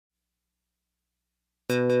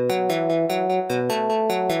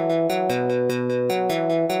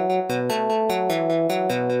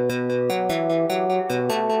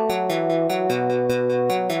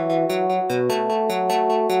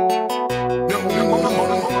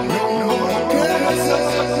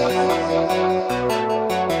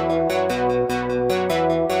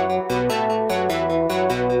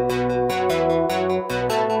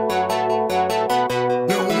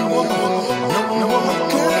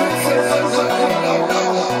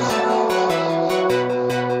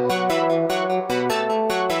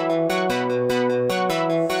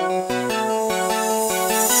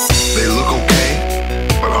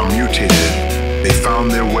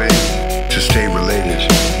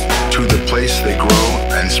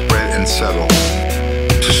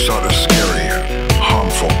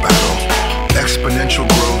Exponential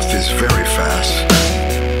growth is very fast.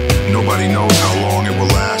 Nobody knows how long it will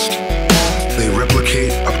last. They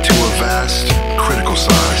replicate up to a vast critical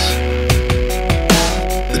size.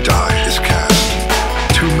 The die is cast.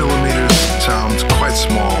 2 millimeters sounds quite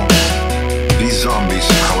small. These zombies,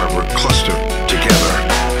 however, cluster together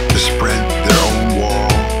to spread their own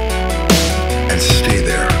wall and stay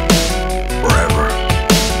there forever.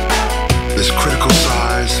 This critical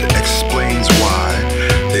size explains why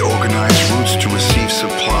they organize roots to receive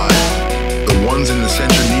supply. The ones in the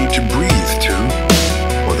center need to breathe too,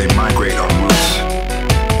 or they migrate on roots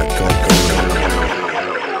that go.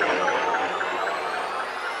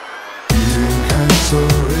 Beating cancer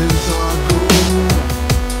is our goal.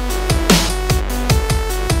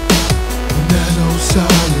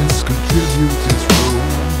 Nanoscience contributes its role.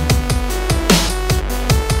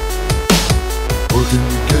 Working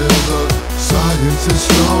together, science is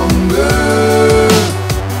stronger.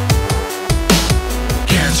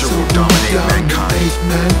 Cancer will dominate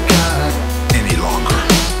mankind any longer.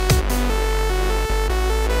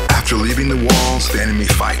 After leaving the walls, the enemy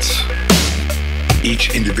fights.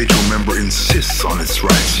 Each individual member insists on its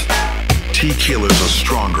rights. T-killers are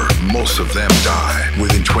stronger. Most of them die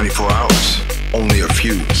within 24 hours. Only a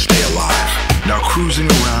few stay alive. Now cruising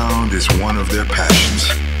around is one of their passions.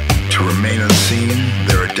 To remain unseen,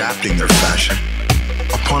 they're adapting their fashion.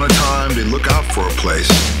 Upon a time, they look out for a place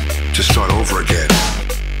to start over again.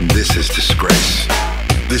 This is disgrace.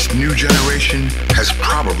 This new generation has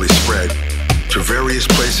probably spread to various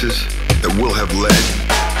places that will have led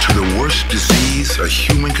to the worst disease a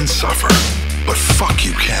human can suffer. But fuck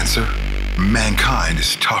you, cancer. Mankind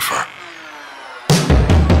is tougher.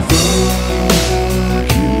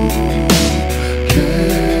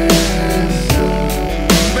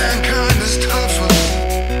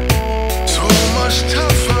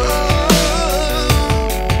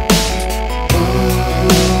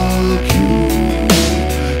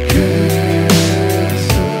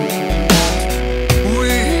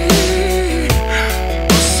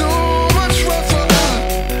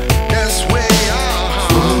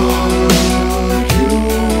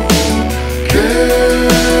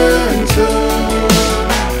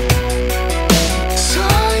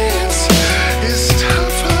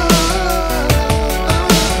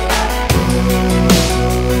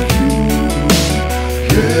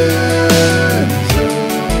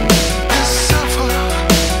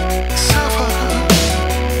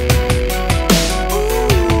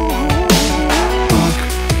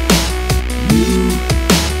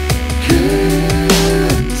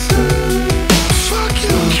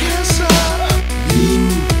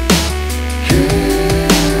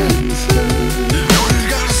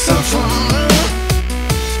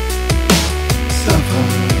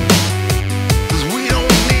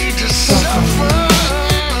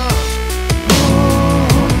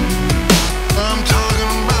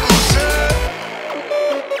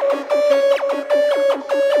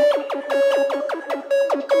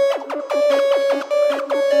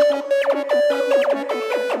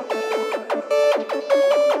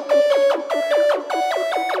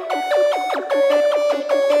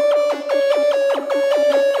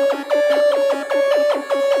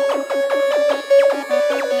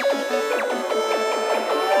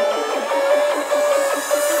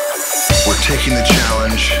 Taking the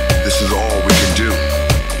challenge, this is all we can do.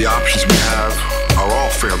 The options we have are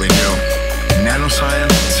all fairly new.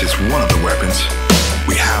 Nanoscience is one of the weapons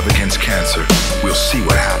we have against cancer. We'll see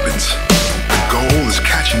what happens. The goal is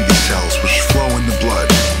catching these cells which flow in the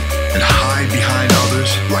blood and hide behind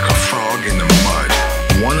others like a frog in the mud.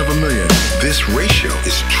 1 of a million. This ratio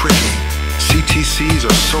is tricky. CTCs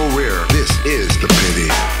are so rare, this is the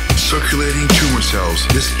pity. Circulating tumor cells,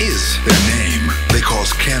 this is their name. They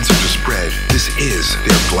cause cancer to spread, this is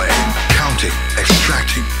their blame. Counting,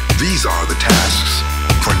 extracting, these are the tasks.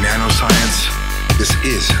 For nanoscience, this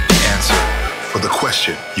is the answer. for the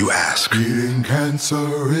question you ask. Beating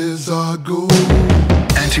cancer is our goal.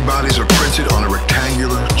 Antibodies are printed on a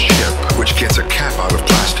rectangular chip, which gets a cap out of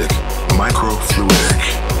plastic,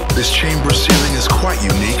 microfluidic. This chamber sealing is quite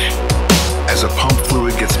unique, as a pump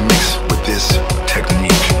fluid gets mixed with this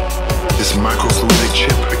technique. This microfluidic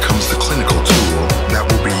chip becomes the clinical tool that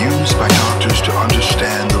will be used by doctors to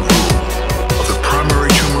understand the rule of the primary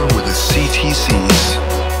tumor with its CTCs,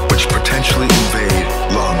 which potentially invade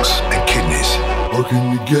lungs and kidneys.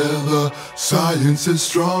 Working together, science is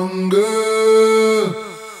stronger.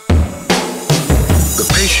 The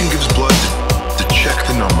patient gives blood to check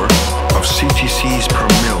the number of CTCs per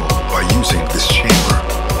mil by using this chamber.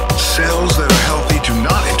 Cells that are healthy do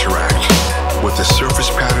not interact with the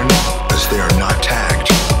surface pattern as they are not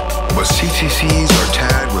tagged. But CTCs are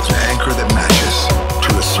tagged with an anchor that matches to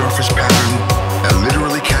the surface pattern that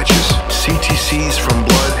literally catches CTCs from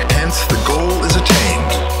blood, hence the goal is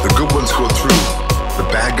attained. The good ones go through, the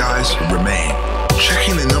bad guys remain.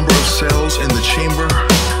 Checking the number of cells in the chamber,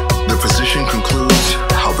 the physician concludes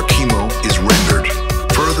how the chemo is rendered.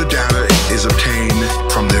 Further data is obtained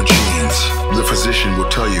from their genes. The physician will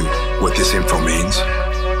tell you what this info means.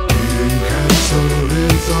 Beating cancer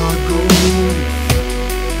is our goal.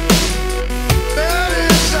 That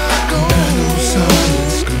is our goal.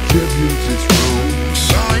 Nanoscience contributes its role.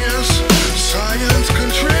 Science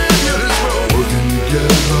contributes its role. Working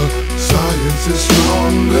together, science is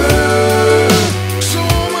stronger. So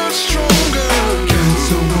much stronger.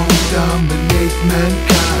 Cancer won't dominate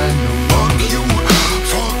mankind no longer.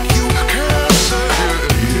 Fuck you, cancer.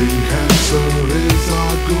 Beating cancer is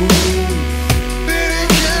our goal.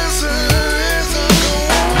 Beating cancer is our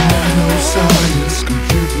goal. Nanoscience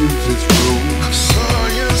contributes its role.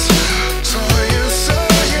 Science.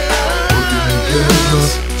 Working together,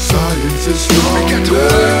 science is stronger. We got to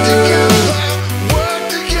work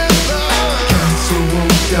together. Cancer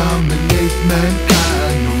won't dominate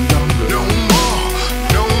mankind no longer.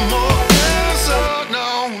 No more cancer. No.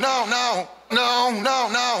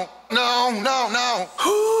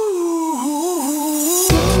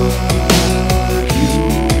 Fuck you,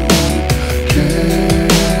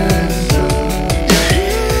 cancer. You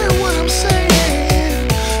hear what I'm saying?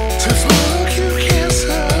 To fuck you,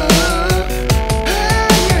 cancer.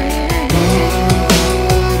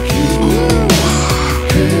 Fuck you,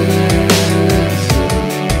 cancer.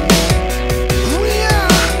 We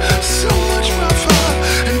are so much rougher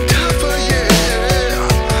and tougher, yeah.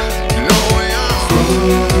 No, we are.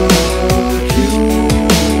 Fuck you,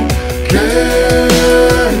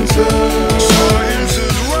 cancer. Science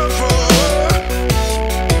is rougher.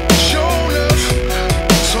 Sure enough,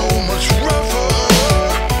 so much rougher.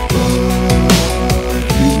 Fuck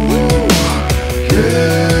you, cancer.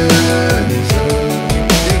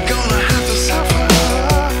 You're gonna have to suffer,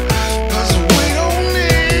 'cause we don't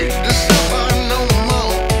need to suffer no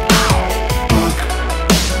more. Fuck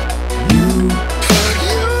you, Fuck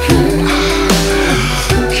you,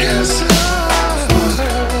 cancer.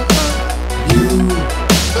 you,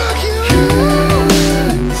 Fuck you, cancer.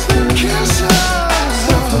 cancer.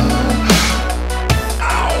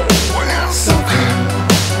 Ow, we're suffer.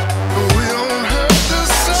 We don't have to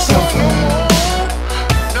suffer no more.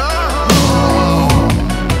 No.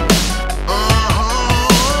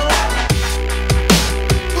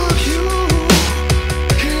 Fuck you,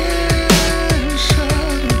 cancer.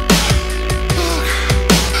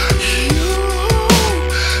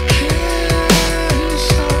 Fuck you,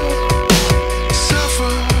 cancer.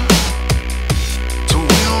 Suffer, so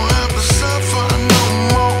we don't have to suffer no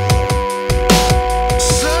more.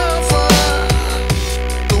 Suffer,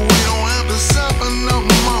 so we don't have to suffer no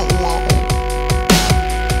more.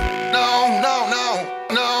 No.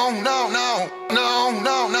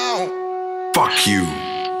 Fuck you,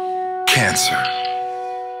 cancer.